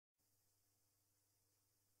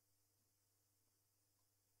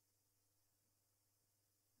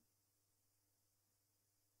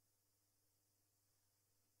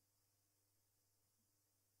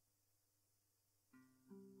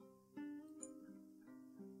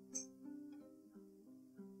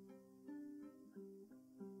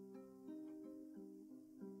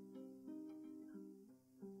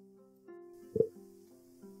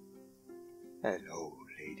Hello,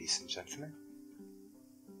 ladies and gentlemen.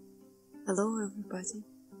 Hello, everybody.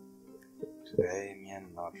 Today, me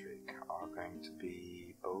and Nodrik are going to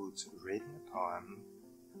be both reading a poem,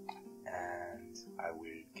 and I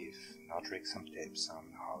will give Nodrik some tips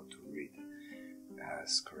on how to read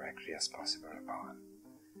as correctly as possible a poem.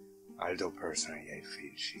 Although personally I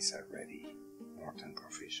feel she's already more than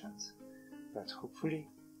proficient, but hopefully,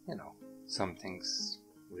 some things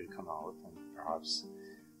will come out and perhaps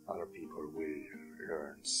other people will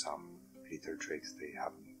learn some little tricks they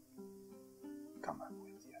haven't come up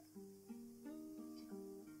with yet.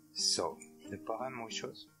 So, the poem we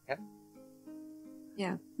chose,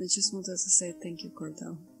 Yeah, I just wanted to say thank you,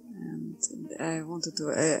 Cordelh. And I wanted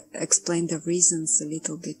to explain the reasons a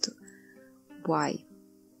little bit why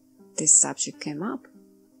this subject came up.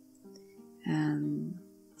 And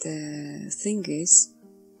the thing is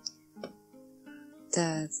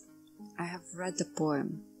that I have read the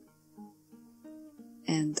poem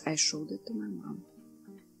and I showed it to my mom.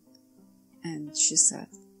 And she said,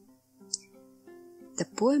 the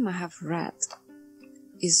poem I have read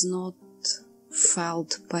is not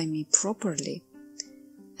felt by me properly,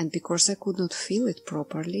 and because I could not feel it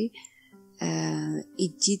properly,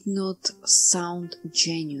 it did not sound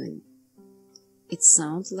genuine. It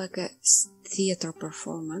sounded like a theater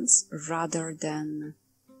performance rather than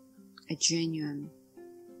a genuine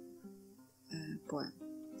poem.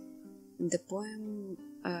 And the poem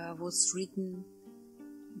was written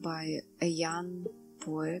by a young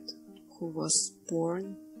poet who was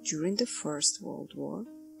born during the First World War,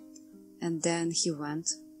 and then he went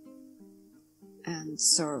and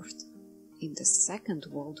served in the Second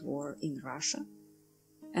World War in Russia,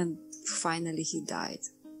 and finally he died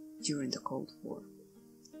during the Cold War.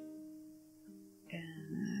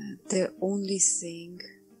 The only thing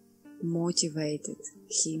motivated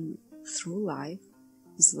him through life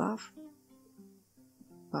is love,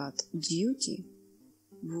 but duty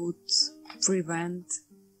would prevent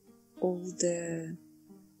all the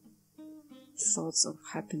thoughts of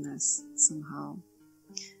happiness somehow.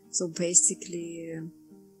 So basically,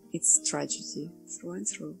 it's tragedy through and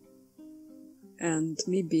through. And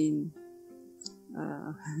me being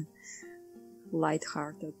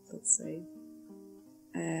light-hearted, let's say,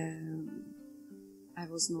 I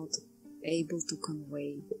was not able to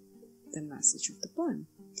convey the message of the poem.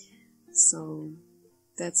 So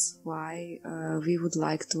that's why we would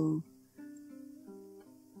like to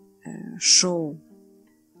show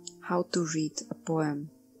how to read a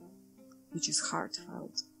poem which is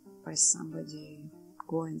heartfelt by somebody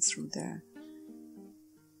going through the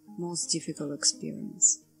most difficult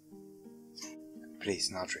experience.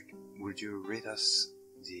 Please, Nodrik, would you read us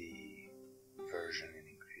the version in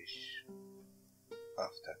English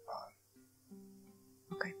of that poem?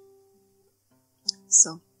 Okay.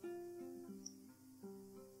 So,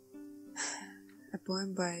 a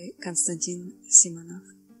poem by Konstantin Simonov.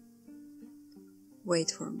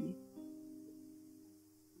 Wait for me.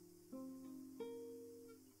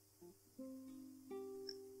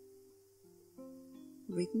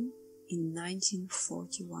 Written in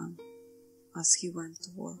 1941 as he went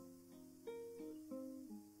to war.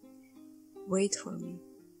 Wait for me,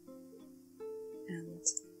 and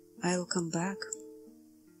I'll come back.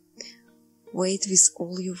 Wait with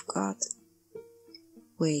all you've got.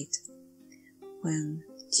 Wait when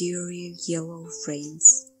dreary yellow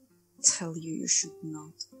rains tell you should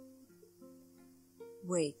not.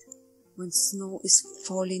 Wait when snow is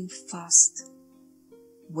falling fast.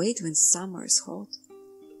 Wait when summer is hot.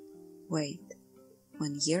 Wait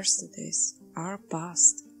when yesterdays are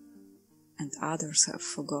past and others have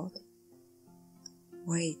forgot.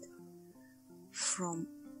 Wait from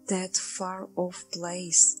that far off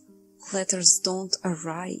place letters don't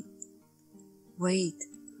arrive. Wait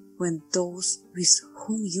when those with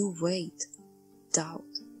whom you wait doubt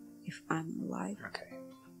if I'm alive. Okay,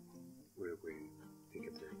 we'll take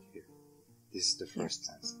a break here. This is the first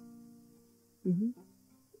stanza.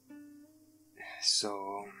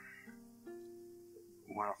 So,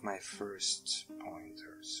 one of my first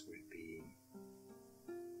pointers will be,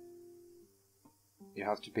 you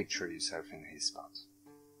have to picture yourself in his spot.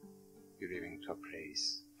 You're living to a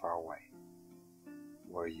place far away,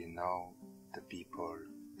 where you know the people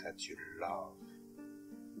that you love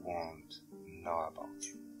won't know about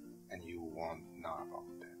you, and you won't know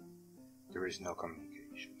about them. There is no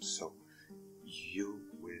communication, so you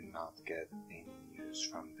will not get any news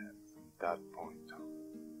from them from that point on.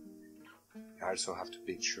 You also have to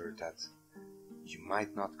picture that you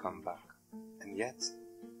might not come back, and yet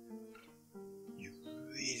you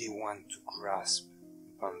really want to grasp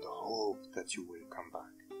upon the hope that you will come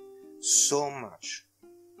back so much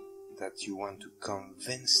that you want to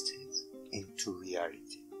convince it into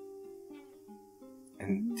reality.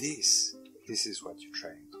 And this is what you're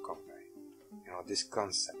trying to convey. You know, this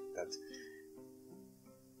concept that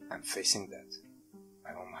I'm facing that.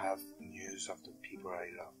 I don't have news of the people I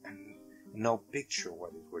love, and no picture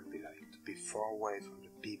what it would be like to be far away from the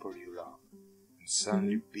people you love and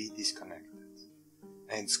suddenly be disconnected.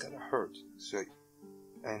 And it's gonna hurt. So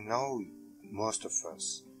I know most of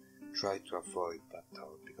us try to avoid that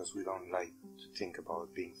thought because we don't like to think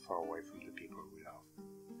about being far away from the people we love.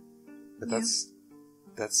 But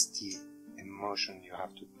that's the emotion you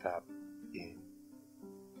have to tap in.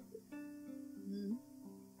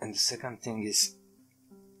 And the second thing is,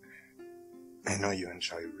 I know you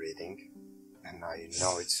enjoy reading, and I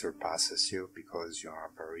know it surpasses you because you are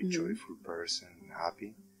a very joyful person,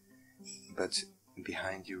 happy. But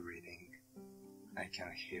behind you reading, I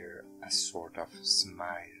can hear a sort of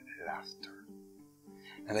smile, laughter.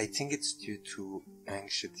 And I think it's due to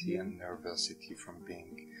anxiety and nervosity from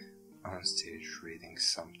being on stage reading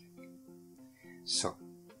something. So,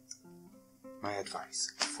 my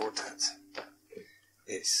advice for that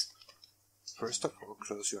is, first of all,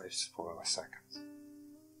 close your eyes for a second.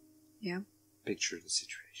 Yeah. Picture the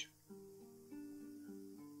situation.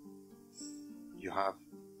 You have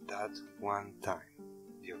that one time,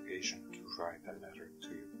 the occasion to write a letter to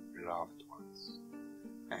your loved ones.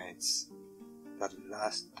 And it's that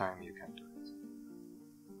last time you can do it.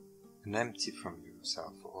 And empty from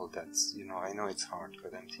yourself all that, you know, I know it's hard,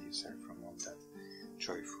 but empty yourself from all that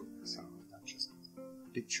joyfulness and all that. Just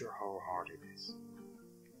picture how hard it is.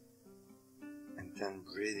 And then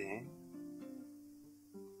breathe in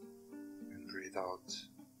and breathe out,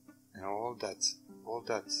 and all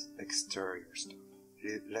that exterior stuff,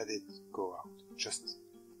 let it go out. Just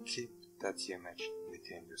keep that image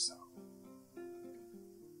within yourself.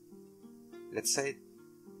 Let's say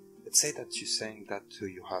that you're saying that to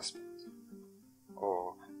your husband,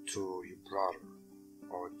 or to your brother,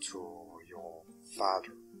 or to your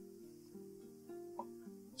father,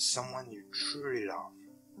 someone you truly love,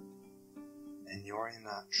 and you're in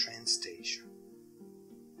a train station,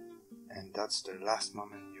 and that's the last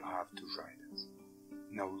moment you have to write it.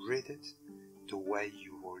 Now read it the way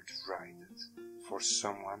you would write it for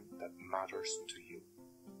someone that matters to you.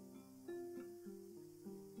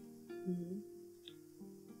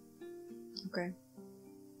 Okay,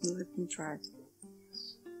 let me try it.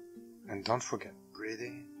 Yes. And don't forget, breathe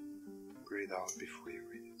in, breathe out before you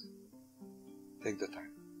read it. Take the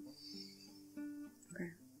time. Okay.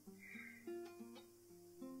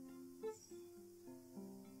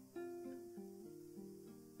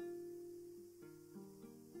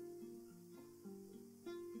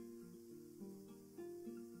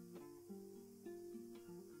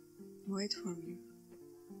 Wait for me,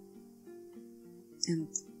 and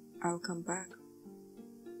I'll come back.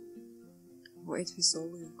 Wait with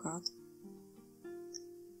all you've got.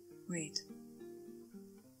 Wait.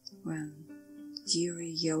 When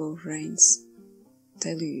dreary yellow rains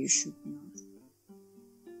tell you should not.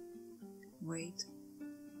 Wait.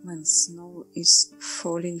 When snow is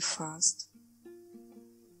falling fast.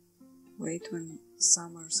 Wait when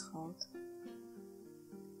summer's hot.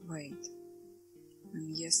 Wait.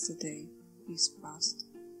 When yesterday is past.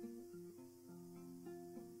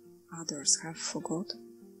 Others have forgot.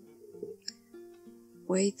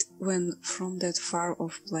 Wait when from that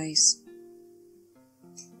far-off place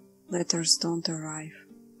letters don't arrive.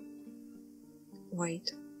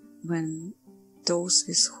 Wait when those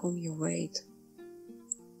with whom you wait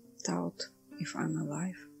doubt if I'm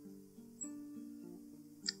alive.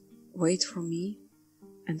 Wait for me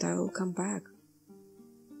and I will come back.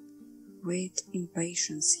 Wait in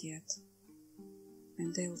patience yet,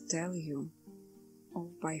 and they'll tell you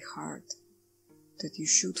all by heart that you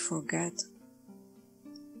should forget.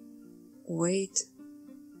 Wait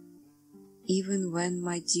even when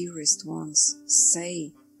my dearest ones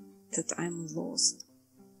say that I'm lost,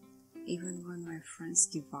 even when my friends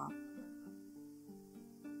give up.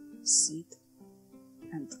 Sit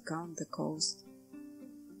and count the cost,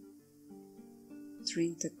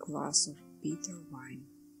 drink a glass of bitter wine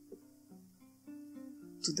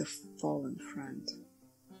to the fallen friend.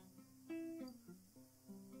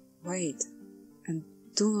 Wait, and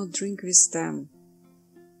do not drink with them.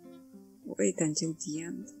 Wait until the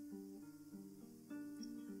end.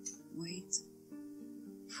 Wait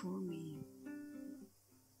for me,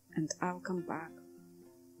 and I'll come back,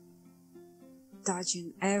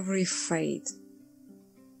 touching every fate.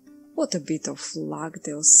 What a bit of luck,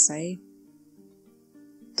 they'll say.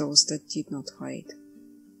 Those that did not wait,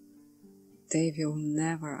 they will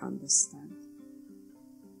never understand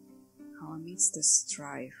how amidst the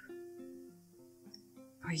strife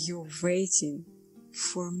Are you waiting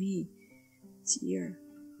for me, dear?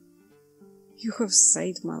 You have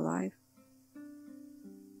saved my life.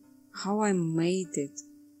 How I made it,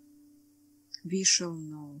 we shall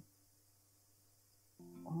know.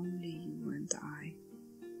 Only you and I.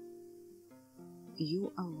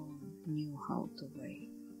 You alone knew how to wait.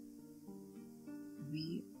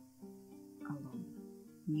 We alone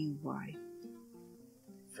knew why.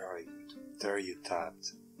 Very good. There you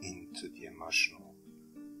tapped into the emotional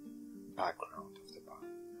background of the poem.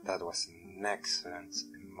 That was an excellent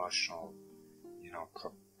emotional,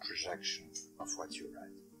 projection of what you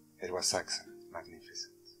read. It was excellent,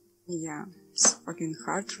 magnificent. Yeah, it's fucking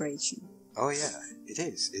heart-wrenching. Oh yeah, it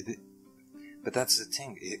is. But that's the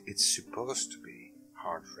thing. It's supposed to be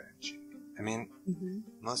heart-wrenching. I mean,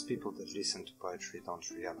 most people that listen to poetry don't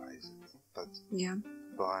realize it, but yeah,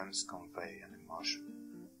 poems convey an emotion,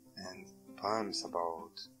 and poems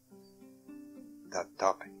about that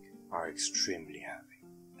topic are extremely heavy,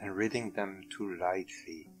 and reading them too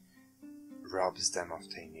lightly robs them of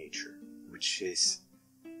their nature, which is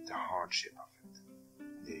the hardship of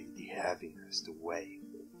it, the heaviness, the weight.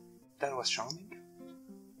 That was charming.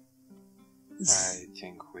 I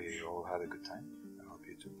think we all had a good time. I hope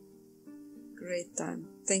you too. Great time.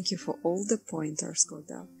 Thank you for all the pointers,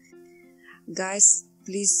 Cordelh. Guys,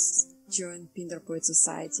 please join Pinder Poet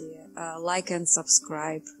Society. Like and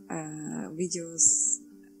subscribe videos.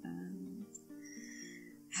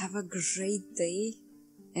 Have a great day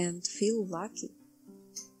and feel lucky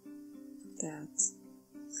that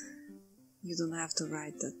you don't have to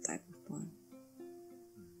write that type of poem.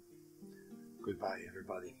 Goodbye,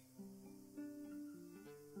 everybody.